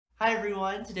Hi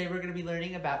everyone, today we're going to be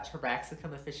learning about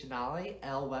Taraxacum officinale,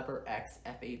 L. Weber X.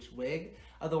 F.H.Wigg,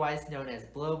 otherwise known as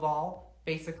blowball,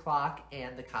 face o'clock,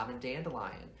 and the common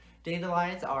dandelion.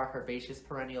 Dandelions are herbaceous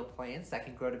perennial plants that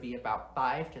can grow to be about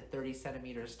 5 to 30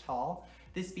 centimeters tall.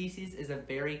 This species is a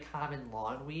very common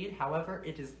lawn weed, however,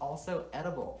 it is also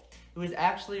edible. It was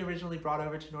actually originally brought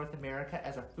over to North America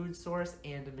as a food source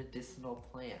and a medicinal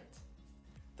plant.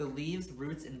 The leaves,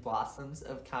 roots, and blossoms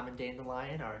of common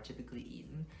dandelion are typically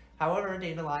eaten. However,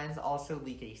 dandelions also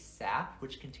leak a sap,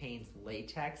 which contains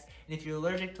latex, and if you're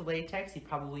allergic to latex, you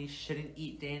probably shouldn't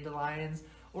eat dandelions,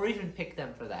 or even pick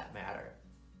them for that matter.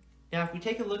 Now, if we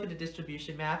take a look at the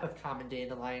distribution map of common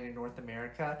dandelion in North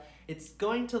America, it's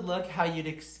going to look how you'd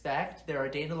expect. There are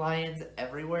dandelions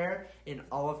everywhere in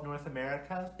all of North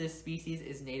America. This species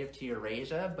is native to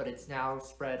Eurasia, but it's now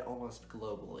spread almost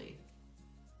globally.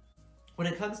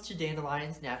 When it comes to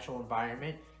dandelion's natural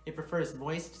environment, it prefers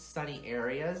moist, sunny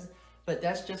areas, but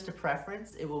that's just a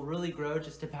preference. It will really grow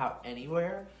just about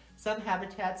anywhere. Some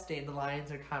habitats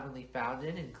dandelions are commonly found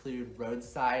in include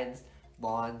roadsides,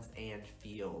 lawns, and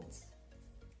fields.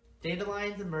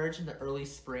 Dandelions emerge in the early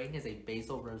spring as a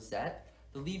basal rosette.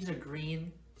 The leaves are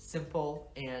green,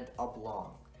 simple, and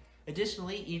oblong.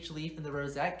 Additionally, each leaf in the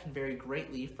rosette can vary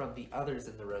greatly from the others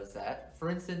in the rosette. For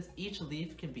instance, each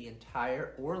leaf can be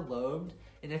entire or lobed,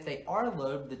 and if they are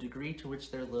lobed, the degree to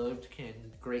which they're lobed can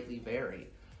greatly vary.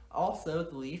 Also,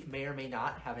 the leaf may or may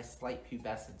not have a slight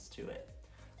pubescence to it.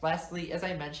 Lastly, as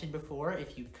I mentioned before,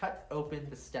 if you cut open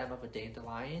the stem of a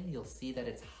dandelion, you'll see that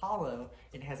it's hollow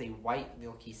and has a white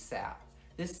milky sap.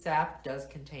 This sap does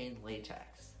contain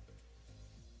latex.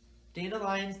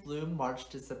 Dandelions bloom March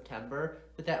to September,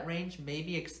 but that range may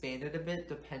be expanded a bit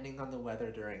depending on the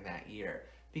weather during that year,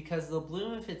 because they'll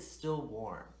bloom if it's still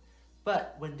warm.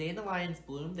 But when dandelions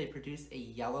bloom, they produce a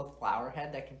yellow flower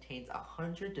head that contains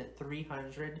 100 to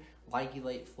 300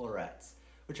 ligulate florets,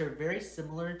 which are very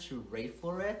similar to ray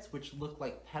florets, which look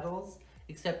like petals,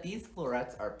 except these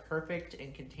florets are perfect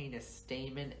and contain a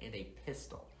stamen and a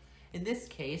pistil. In this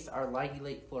case, our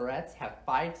ligulate florets have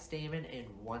 5 stamen and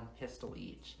 1 pistil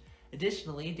each.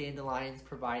 Additionally, dandelions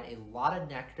provide a lot of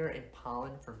nectar and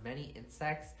pollen for many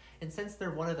insects, and since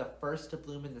they're one of the first to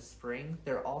bloom in the spring,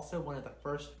 they're also one of the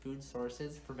first food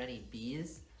sources for many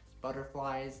bees,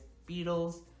 butterflies,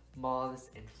 beetles,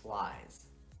 moths, and flies.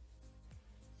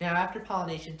 Now, after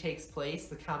pollination takes place,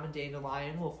 the common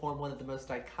dandelion will form one of the most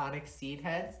iconic seed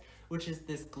heads, which is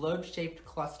this globe-shaped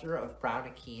cluster of brown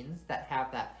achenes that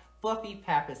have that fluffy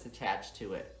pappus attached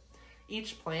to it.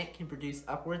 Each plant can produce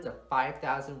upwards of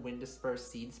 5,000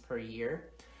 wind-dispersed seeds per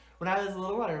year. When I was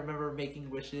little, I remember making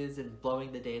wishes and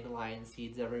blowing the dandelion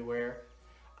seeds everywhere.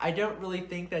 I don't really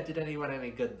think that did anyone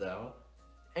any good though.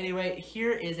 Anyway,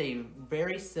 here is a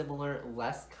very similar,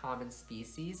 less common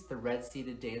species, the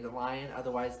red-seeded dandelion,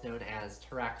 otherwise known as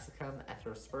Taraxacum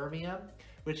officinale,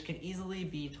 which can easily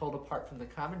be told apart from the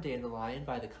common dandelion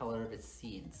by the color of its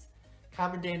seeds.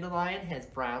 Common dandelion has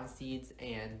brown seeds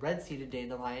and red-seeded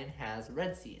dandelion has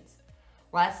red seeds.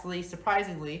 Lastly,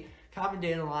 surprisingly, common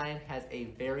dandelion has a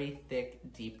very thick,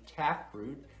 deep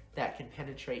taproot that can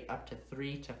penetrate up to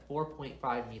 3 to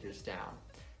 4.5 meters down.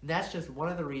 And that's just one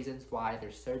of the reasons why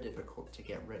they're so difficult to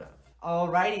get rid of.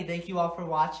 Alrighty, thank you all for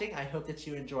watching. I hope that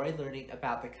you enjoyed learning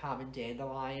about the common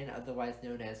dandelion, otherwise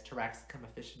known as Taraxacum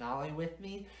officinale with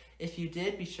me. If you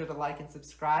did, be sure to like and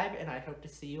subscribe, and I hope to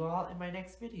see you all in my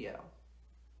next video.